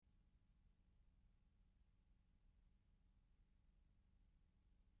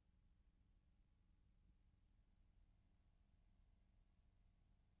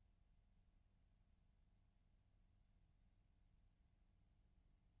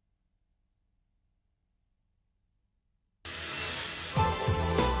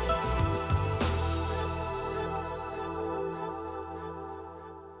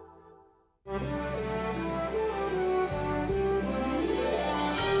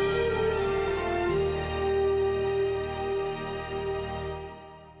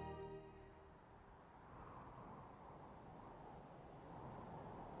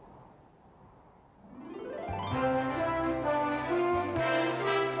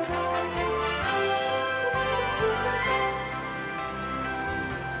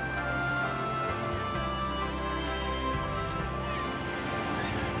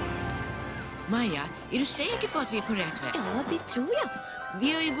Maja, är du säker på att vi är på rätt väg? Ja, det tror jag.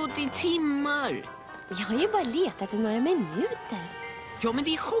 Vi har ju gått i timmar. Jag har ju bara letat i några minuter. Ja, men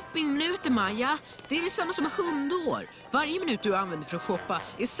det är shoppingminuter, Maja. Det är detsamma som hundår. Varje minut du använder för att shoppa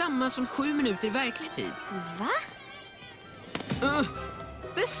är samma som 7 minuter i verklig tid. Va?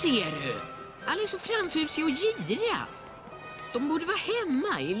 Där ser du. Alla är så framfusiga och giriga. De borde vara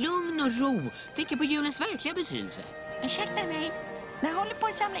hemma i lugn och ro. Tänka på julens verkliga betydelse. Ursäkta mig. Jag håller på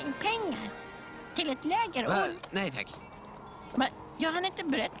att samla in pengar till ett läger och... Nej, tack. Men jag hann inte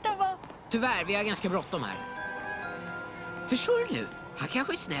berätta vad... Tyvärr, vi har ganska bråttom här. Förstår du nu? Han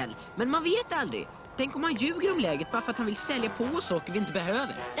kanske är snäll, men man vet aldrig. Tänk om han ljuger om läget bara för att han vill sälja på oss saker vi inte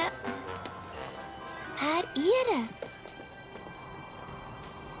behöver. Här är det.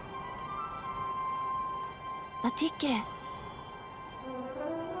 Vad tycker du?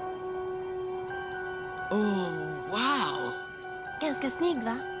 Wow! Ganska snygg,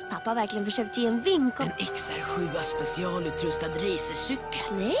 va? Pappa har verkligen försökt ge en vink om... En XR7 specialutrustad racercykel.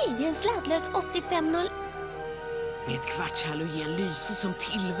 Nej, det är en sladdlös 85-0. Med ett kvartshalogenlyse som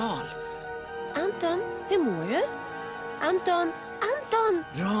tillval. Anton, hur mår du? Anton!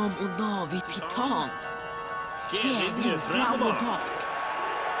 Ram och nav i titan. Fjädring fram och bak.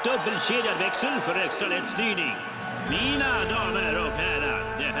 Dubbelkedjad växel för extra lätt styrning. Mina damer och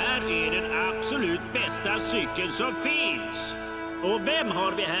herrar, det här är den absolut bästa cykeln som finns. Och vem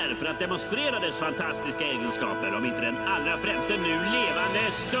har vi här för att demonstrera dess fantastiska egenskaper om inte den allra främste nu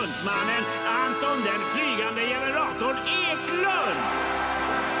levande stuntmannen Anton den flygande generatorn Eklund?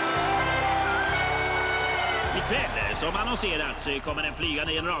 Ikväll, som annonserats, kommer den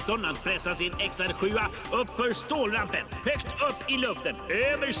flygande generatorn att pressa sin XR7 upp för stålrampen, högt upp i luften,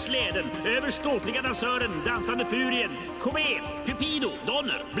 över släden, över ståtliga dansören, dansande furien, komet, Cupido,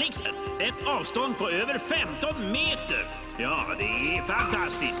 Donner, blixten. Ett avstånd på över 15 meter. Ja, det är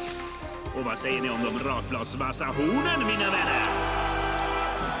fantastiskt. Och vad säger ni om de rakbladsvassa hornen, mina vänner?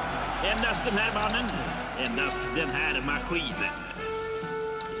 Endast den här mannen, endast den här maskinen.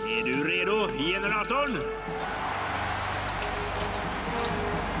 Är du redo, generatorn?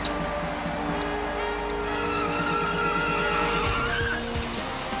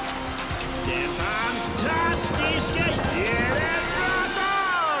 Den fantastiska generatorn!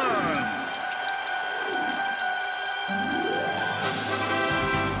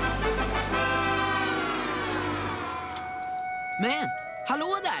 Men,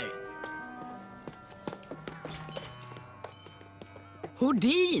 hallå där!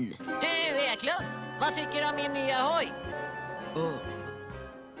 Hordin! Du, Eklund, vad tycker du om min nya hoj?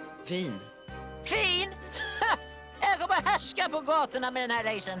 Fin. Fin! Jag kommer härska på gatorna med den här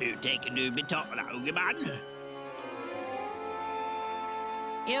racen. Hur tänker du betala, unge man?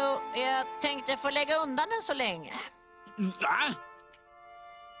 Jo, jag tänkte få lägga undan den så länge. Va?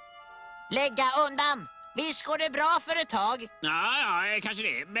 Lägga undan! Visst går det bra för ett tag. Ja, kanske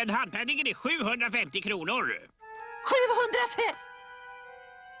det. Men handpenningen är 750 kronor. 705!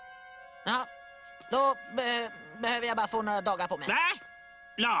 Ja, då behöver jag bara få några dagar på mig. Va?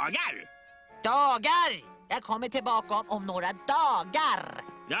 Lagar? Dagar! Jag kommer tillbaka om några dagar.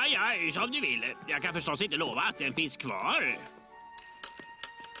 Ja, som du vill. Jag kan förstås inte lova att den finns kvar.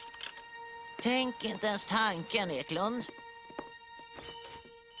 Tänk inte ens tanken, Eklund.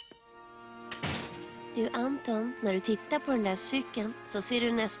 Du, Anton, när du tittar på den där cykeln så ser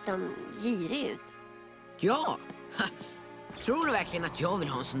du nästan girig ut. Ja! Tror du verkligen att jag vill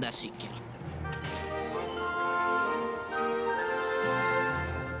ha en sån där cykel?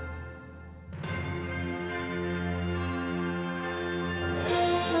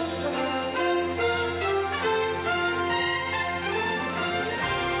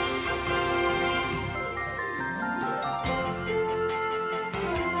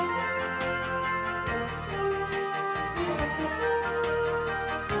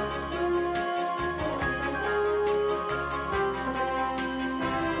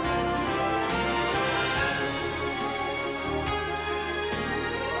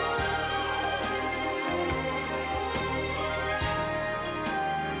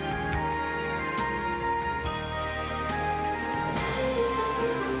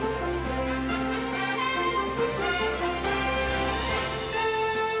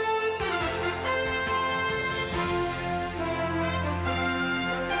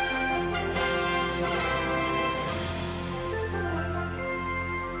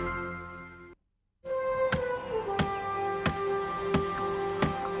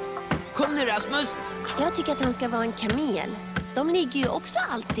 Kom nu, Rasmus! Jag tycker att han ska vara en kamel. De ligger ju också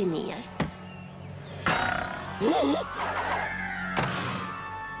alltid ner.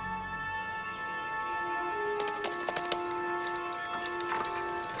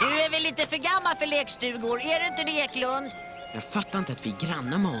 Du är väl är lite för gammal för lekstugor. Är du inte det, Eklund? Jag fattar inte att vi är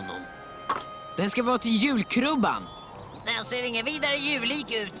grannar med honom. Den ska vara till julkrubban. Den ser ingen vidare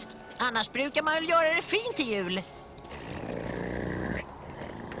jullik ut. Annars brukar man väl göra det fint till jul.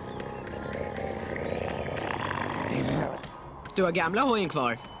 Du har gamla hojen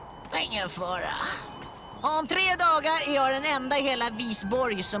kvar. Ingen fara. Om 3 dagar är jag den enda i hela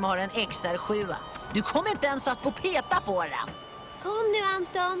Visborg som har en XR7. Du kommer inte ens att få peta på den. Kom nu,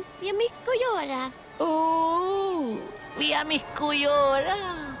 Anton. Vi har mycket att göra. Vi har mycket att göra.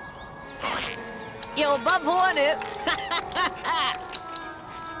 Jobba på nu.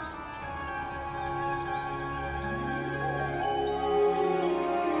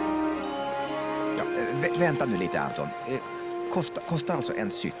 Ja, vänta nu lite, Anton. Kostar alltså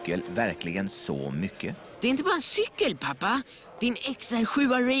en cykel verkligen så mycket? Det är inte bara en cykel, pappa. Det är en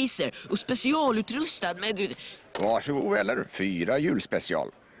XR7 Racer och specialutrustad med... Varsågod vänner, 4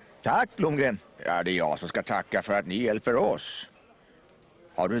 julspecial. Tack, Blomgren. Ja, det är jag som ska tacka för att ni hjälper oss.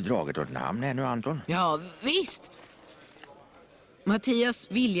 Har du dragit åt namn ännu, Anton? Ja, visst.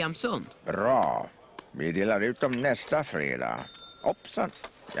 Mattias Williamson. Bra. Vi delar ut dem nästa fredag. Hoppsan.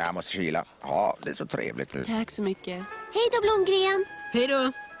 Jag måste kila. Ja, det är så trevligt nu. Tack så mycket. Hej då, Blomgren. Hej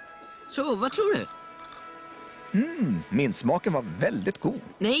då. Så, vad tror du? Mintsmaken var väldigt god.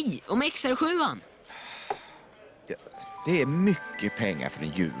 Nej, om XR7an. Ja, det är mycket pengar för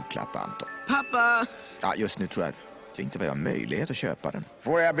en julklapp, Anton. Pappa. Ja, just nu tror jag att inte vi har möjlighet att köpa den.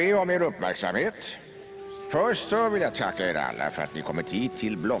 Får jag be om er uppmärksamhet? Först så vill jag tacka er alla för att ni kommit hit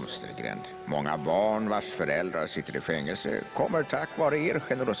till Blomstergränd. Många barn vars föräldrar sitter i fängelse kommer tack vare er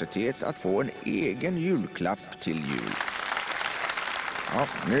generositet att få en egen julklapp till jul. Ja,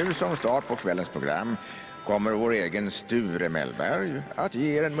 nu som start på kvällens program kommer vår egen Sture Mellberg att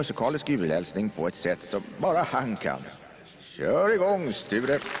ge er en musikalisk julhälsning på ett sätt som bara han kan. Kör igång,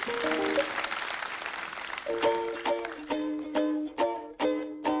 Sture!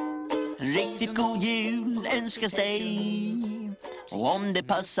 Riktigt god jul önskas dig, och om det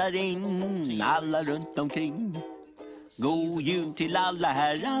passar in alla runt omkring. God jul till alla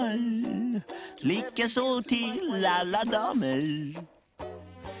herrar, likaså till alla damer.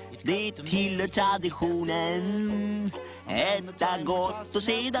 Det tillhör traditionen, äta gott och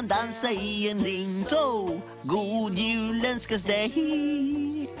sedan dansa i en ring. Så god jul önskas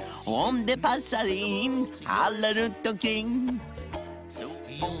dig, och om det passar in alla runt omkring.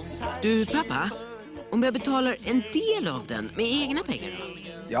 Du, pappa. Om jag betalar en del av den med egna pengar då?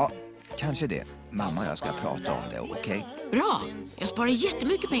 Ja, kanske det. Mamma och jag ska prata om det, okej? Bra. Jag sparar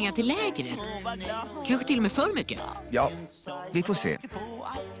jättemycket pengar till lägret. Kanske till och med för mycket. Ja, vi får se.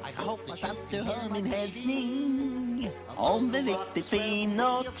 Jag hoppas att du hör min hälsning om en riktigt fin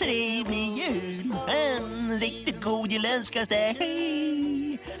och trevlig jul. En riktigt god jul önskas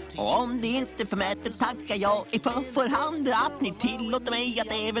dig. Och om det inte förmätet tackar jag i förhand att ni tillåter mig att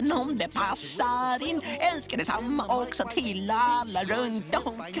även om det passar in önskar detsamma också till alla runt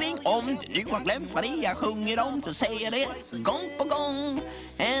omkring. Om du nu har glömt vad det är jag sjunger om så säger jag det gång på gång.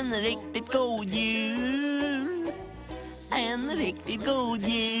 En riktigt god jul. En riktigt god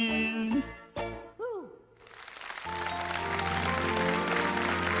jul.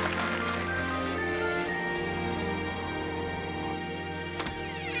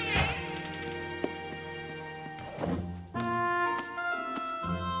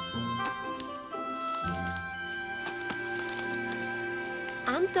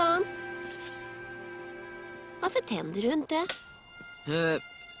 Anton? Varför tänder du inte?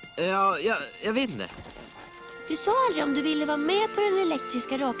 Ja, jag vet inte. Du sa aldrig om du ville vara med på den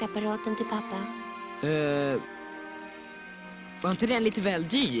elektriska rakapparaten till pappa. Var inte den lite väl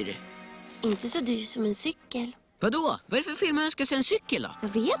dyr? Inte så dyr som en cykel. Vadå? Vad är det för film man önskar sig en cykel då? Jag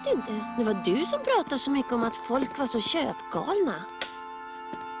vet inte. Det var du som pratade så mycket om att folk var så köpgalna.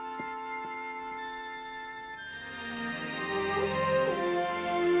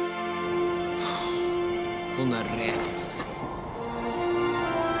 Hon har rätt.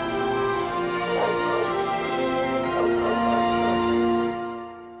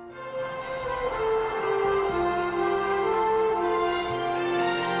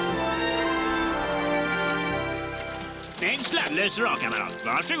 En sladlös rakapparat.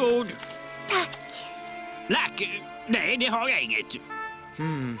 Varsågod. Tack. Lack? Nej, det har jag inget.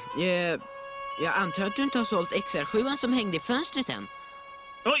 Jag antar att du inte har sålt XR7 som hängde i fönstret än.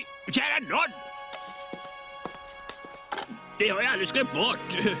 Oj, kära nån! Det har jag alldeles glömt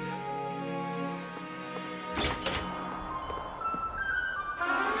bort.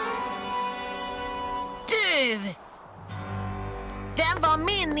 Du! Det Den var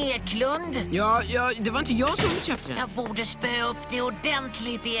min, Eklund. Ja, det var inte jag som köpte den. Jag borde spöa upp det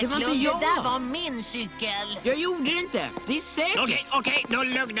ordentligt, Eklund. Det var inte jag. Det där var min cykel. Jag gjorde det inte. Det är säkert. Okej, då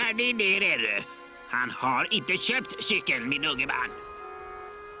lugnar ni ner er. Han har inte köpt cykeln, min unge man.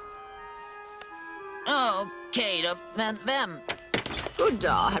 Okej då, men vem? God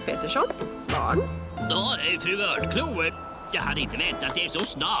dag, herr Pettersson. Barn. Ja, fru Örnklo. Jag hade inte väntat er så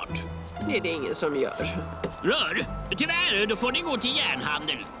snart. Det är det ingen som gör. Rör? Tyvärr, då får ni gå till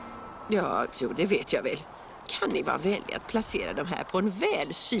järnhandel. Ja, jo, det vet jag väl. Kan ni vara vänliga att placera dem här på en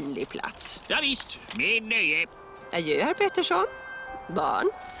väl synlig plats? Ja, visst, med nöje. Adjö, herr Pettersson. Barn.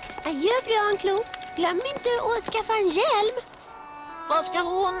 Adjö, fru Örnklo. Glöm inte att skaffa en hjälm.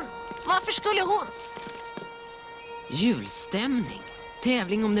 Varför skulle hon? Julstämning.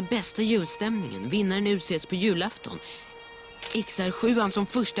 Tävling om den bästa julstämningen. Vinnaren utses på julafton. XR7 som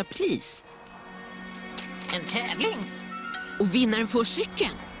första pris. En tävling? Och vinnaren får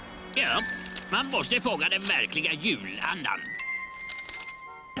cykeln. Ja, man måste fånga den verkliga julandan.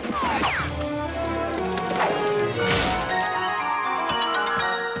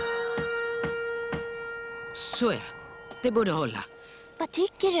 Så är det borde hålla. Vad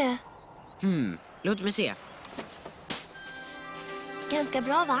tycker du? Låt mig se. Ganska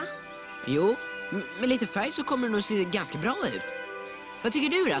bra, va? Jo, med lite färg så kommer det nog se ganska bra ut. Vad tycker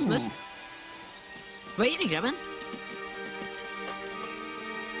du, Rasmus? Vad är det, grabben?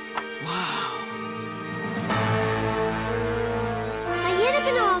 Wow. Vad är det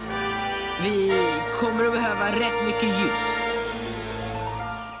för något? Vi kommer att behöva rätt mycket ljus.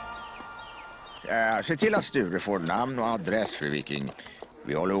 Se till att Sture får namn och adress, fru Viking.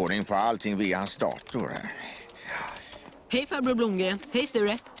 Vi håller ordning på allting via hans dator. Hej, farbror Blomgren. Hej,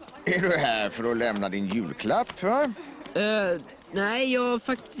 Sture. Är du här för att lämna din julklapp, va? Nej, jag har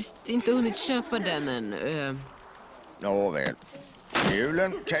faktiskt inte hunnit köpa den än. Nåväl.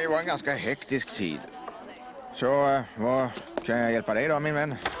 Julen kan ju vara en ganska hektisk tid. Så vad kan jag hjälpa dig då, min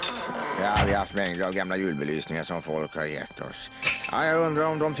vän? Ja, vi har haft mängder av gamla julbelysningar som folk har gett oss. Ja, jag undrar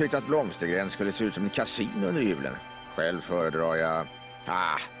om de tyckte att Blomstergränd skulle se ut som en kasino under julen. Själv föredrar jag...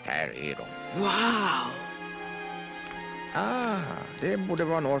 här är de. Wow! Det borde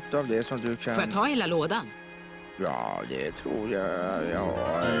vara något av det som du kan... Får jag ta hela lådan? Ja, det tror jag.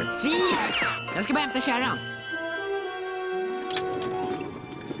 Ja. Fint! Jag ska bara hämta kärran.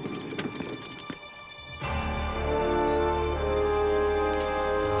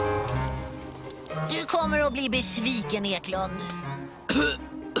 Du kommer att bli besviken, Eklund.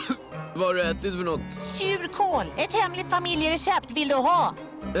 Vad har du ätit för något? Surkål, ett hemligt familjerecept vill du ha?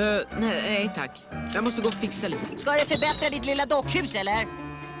 Nej, tack. Jag måste gå och fixa lite. Ska det förbättra ditt lilla dockhus, eller?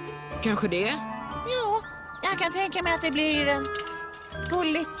 Kanske det? Jo, jag kan tänka mig att det blir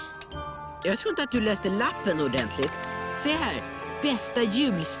gulligt. Jag tror inte att du läste lappen ordentligt. Se här, bästa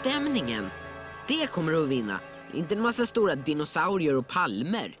julstämningen. Det kommer du att vinna. Inte en massa stora dinosaurier och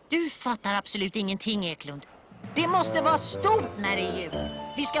palmer. Du fattar absolut ingenting, Eklund. Det måste vara stort när det är jul.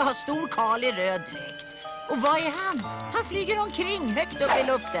 Vi ska ha stor Karl i röd dräkt. Och vad är han? Han flyger omkring högt upp i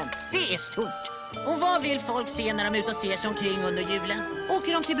luften. Det är stort. Och vad vill folk se när de är ute och ser sig omkring under julen?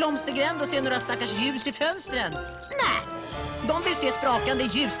 Åker de till Blomstergränd och ser några stackars ljus i fönstren? Nej! De vill se sprakande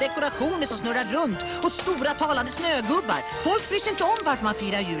ljusdekorationer som snurrar runt och stora talande snögubbar. Folk bryr sig inte om varför man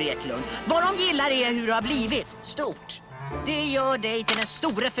firar jul, Eklund. Vad de gillar är hur det har blivit. Stort. Det gör dig till den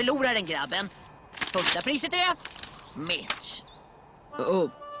stora förloraren, grabben. Första priset är mitt.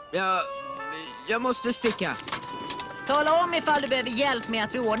 Jag måste sticka. Tala om ifall du behöver hjälp med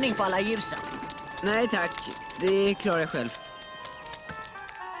att få ordning på alla ljusen. Nej, tack. Det klarar jag själv.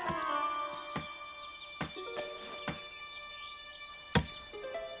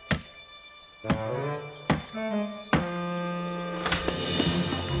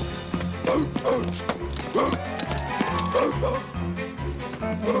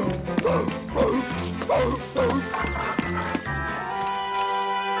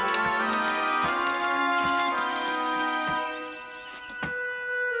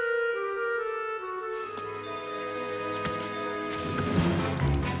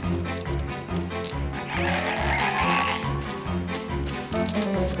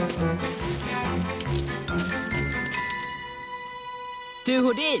 Du,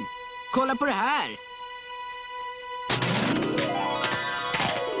 Houdin, kolla på det här.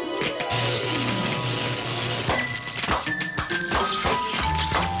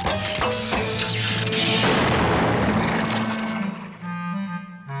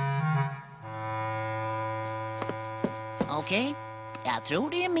 Okej, jag tror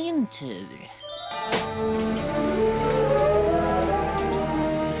det är min tur.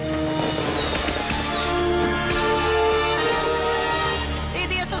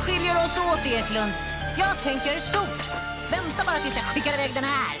 tänker stort. Vänta bara tills jag skickar iväg den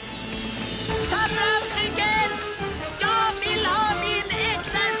här. Ta fram cykeln! Jag vill ha min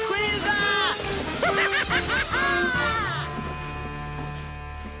XR7!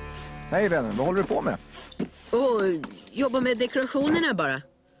 Hej vännen, vad håller du på med? Och jobba med dekorationerna bara.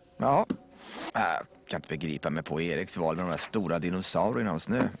 Ja, jag kan inte begripa mig på Eriks val med de där stora dinosaurierna och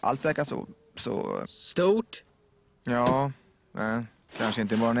snö. Allt verkar så... Stort. Ja, kanske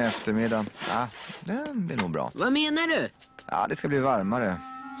inte imorgon eftermiddag. Ja, det blir nog bra. Vad menar du? Ja, det ska bli varmare.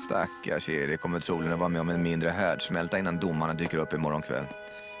 Stackars Erik kommer troligen att vara med om en mindre härdsmälta innan domarna dyker upp imorgon kväll.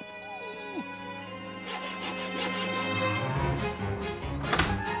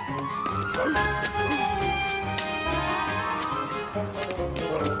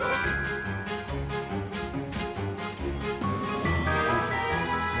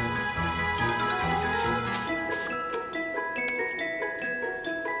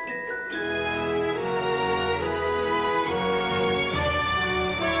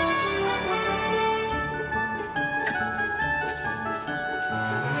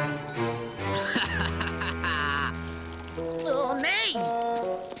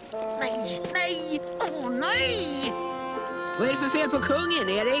 Vad är det för fel på kungen,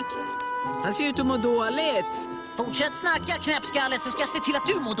 Erik? Han ser ut att må dåligt. Fortsätt snacka, knäppskalle, så ska jag se till att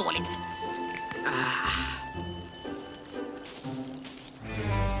du mår dåligt.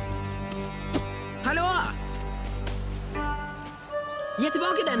 Hallå! Ge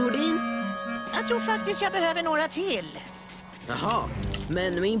tillbaka den, Houdin. Jag tror faktiskt jag behöver några till. Jaha,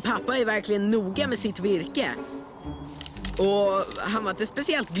 men min pappa är verkligen noga med sitt virke. Och han var inte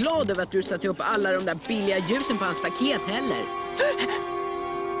speciellt glad över att du satte upp alla de där billiga ljusen på hans staket heller.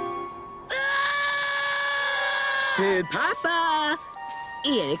 Pappa!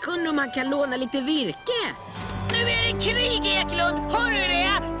 Erik undrar om han kan låna lite virke. Nu är det krig, Eklund! Hör du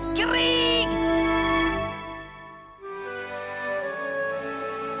det? Krig!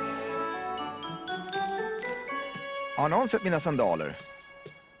 Har någon sett mina sandaler?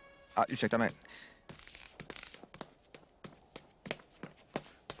 Ursäkta mig.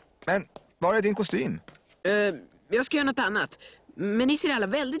 Men, var är din kostym? Jag ska göra något annat. Men ni ser alla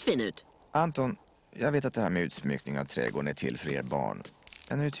väldigt fin ut. Anton, jag vet att det här med utsmyckning av trädgården är till för er barn.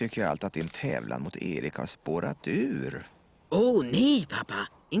 Men nu tycker jag allt att din tävlan mot Erik har spårat ur. Nej, pappa.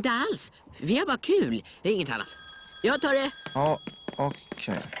 Inte alls. Vi har bara kul. Det är inget annat. Jag tar det. Ja,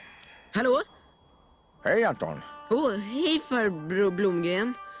 okej. Hallå? Hej Anton. Hej farbror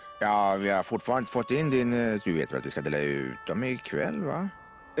Blomgren. Ja, vi har fortfarande inte fått in din... Du vet väl att vi ska dela ut dem ikväll, va?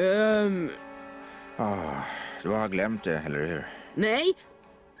 Du har glömt det, eller hur? Nej.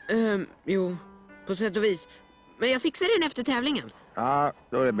 Jo, på sätt och vis. Men jag fixar den efter tävlingen. Ja,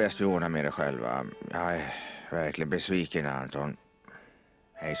 då är det bäst att ordna med det själva. Jag är verkligen besviken, Anton.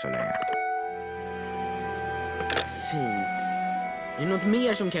 Hej så länge. Fint. Det är något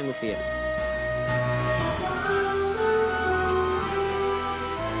mer som kan gå fel.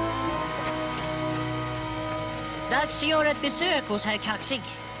 Dags att göra ett besök hos herr Kaxig.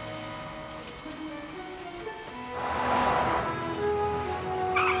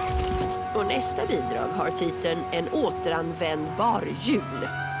 Och nästa bidrag har titeln En återanvändbar jul.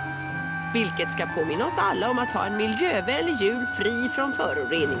 Vilket ska påminna oss alla om att ha en miljövänlig jul fri från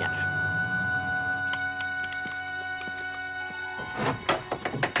föroreningar.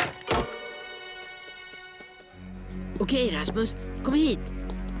 Okej, Rasmus, kom hit.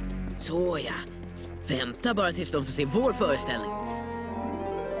 Så ja. Vänta bara tills de får se vår föreställning.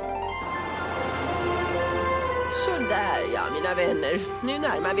 Så där, ja, mina vänner. Nu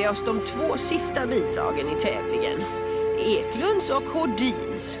närmar vi oss de 2 sista bidragen i tävlingen. Eklunds och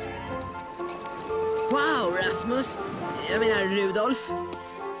Houdins. Wow, Rasmus. Jag menar Rudolf.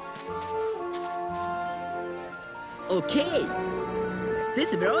 Okej. Det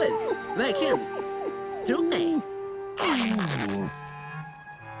ser bra ut. Verkligen. Tro mig.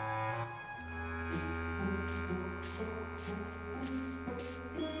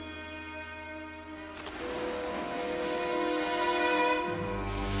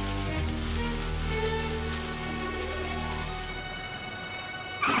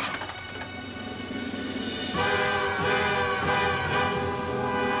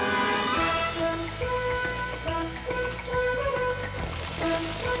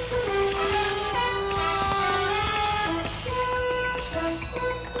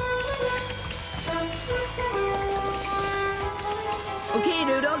 Okej,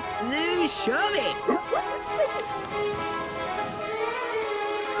 Rudolf. Nu kör vi!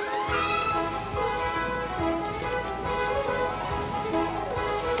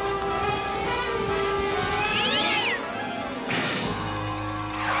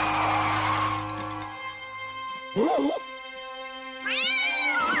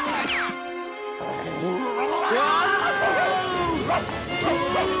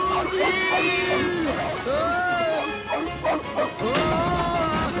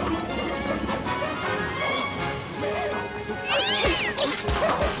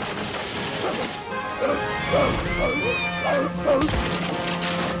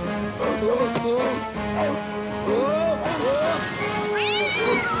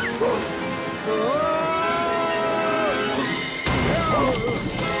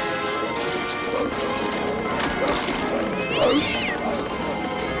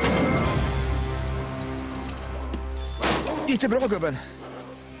 Gick det bra, gubben?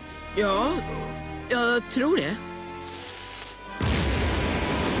 Ja, jag tror det.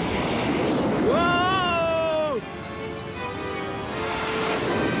 Wow!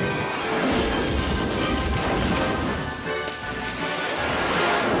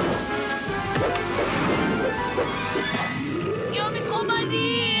 Jag vill komma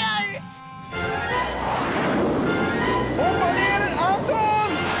ner! Hoppa ner,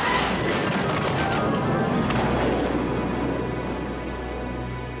 Anton!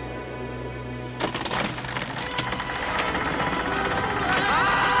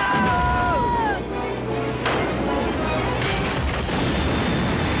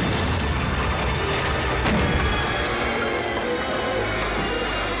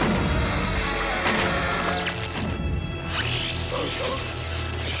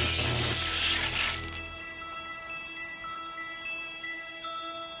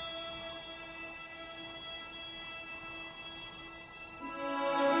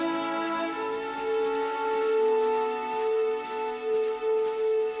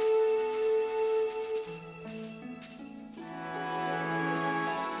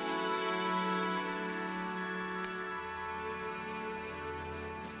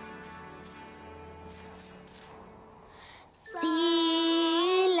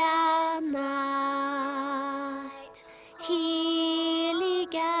 Stilla natt,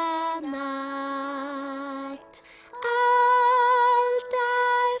 heliga natt, allt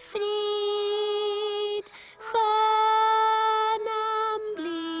är frid, stjärnan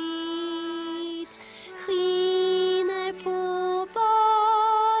blid skiner på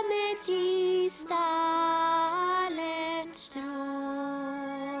barnet i stallet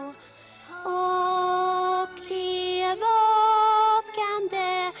strå. Och det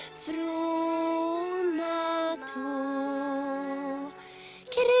vakande fromma tå.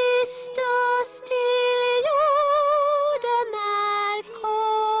 Kristus till jorden är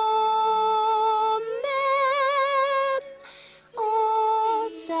kommen.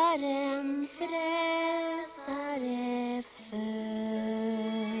 Oss är en frälsare född.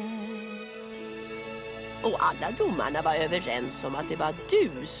 Och alla domarna var överens om att det var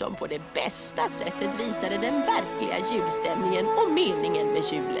du som på det bästa sättet visade den verkliga julstämningen och meningen med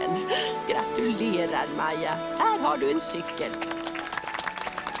julen. Gratulerar, Maja. Här har du en cykel.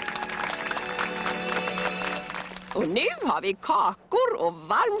 Och nu har vi kakor och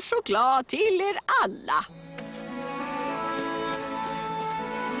varm choklad till er alla.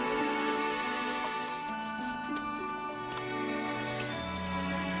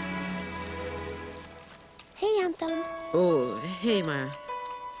 Hej Anton. Hej Maja.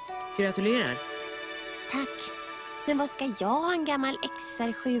 Gratulerar. Tack. Men vad ska jag ha en gammal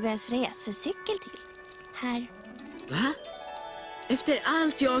XR7S racercykel till? Här. Va? Efter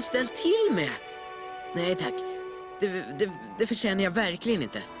allt jag har ställt till med? Nej tack. Det förtjänar jag verkligen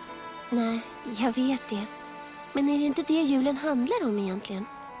inte. Nej, jag vet det. Men är det inte det julen handlar om egentligen?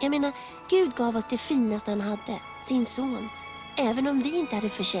 Jag menar, Gud gav oss det finaste han hade, sin son. Även om vi inte hade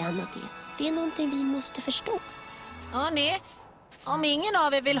förtjänat det. Det är någonting vi måste förstå. Hörrni, om ingen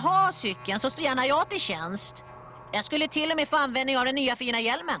av er vill ha cykeln så står gärna jag till tjänst. Jag skulle till och med få användning av den nya fina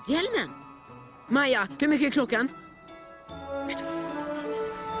hjälmen. Hjälmen? Maja, hur mycket är klockan?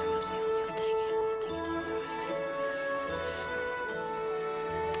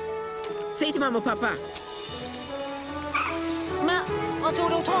 Säg till mamma och pappa. Men vad tror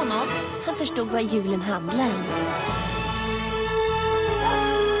du åt honom? Han förstod vad julen handlar om.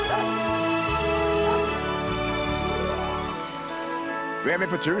 Vem är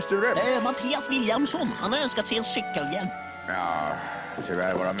på tur, Sture? Det är Mattias Williamson. Han har önskat sig en cykelhjälm. Ja,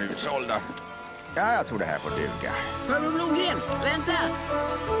 tyvärr var de utsålda. Ja, jag tror det här får duga. Farbror Blomgren, vänta!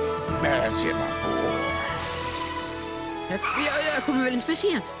 Men ser man på. Jag kommer väl inte för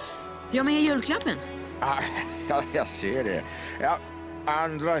sent. Jag med julklappen. Ja, jag ser det. Ja,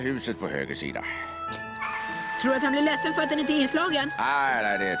 andra huset på höger sida. Tror du att han blir ledsen för att den inte är inslagen?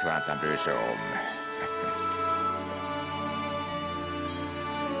 Nej, det tror jag inte han bryr sig om.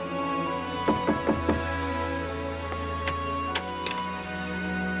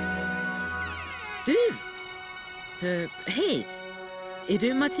 Du! Hej! Är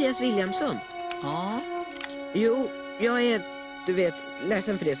du Mattias Williamson? Ja. Jo, jag är, du vet,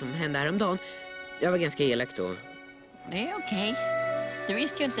 ledsen för det som hände häromdagen. Jag var ganska elak då. Det är okej. Du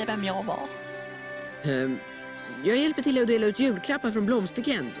visste ju inte vem jag var. Jag hjälper till att dela ut julklappar från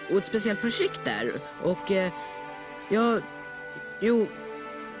Blomstergränd och ett speciellt projekt där. Och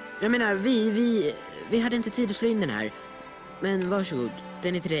jag menar, vi hade inte tid att slå in den här. Men varsågod,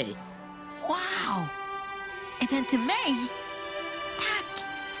 den är till dig. Wow! Är den till mig? Tack!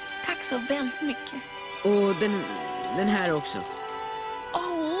 Tack så väldigt mycket. Och den här också.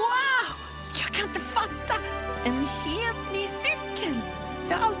 Oh, wow! Jag kan inte fatta! En helt ny cykel!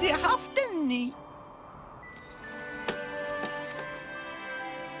 Jag har aldrig haft en ny.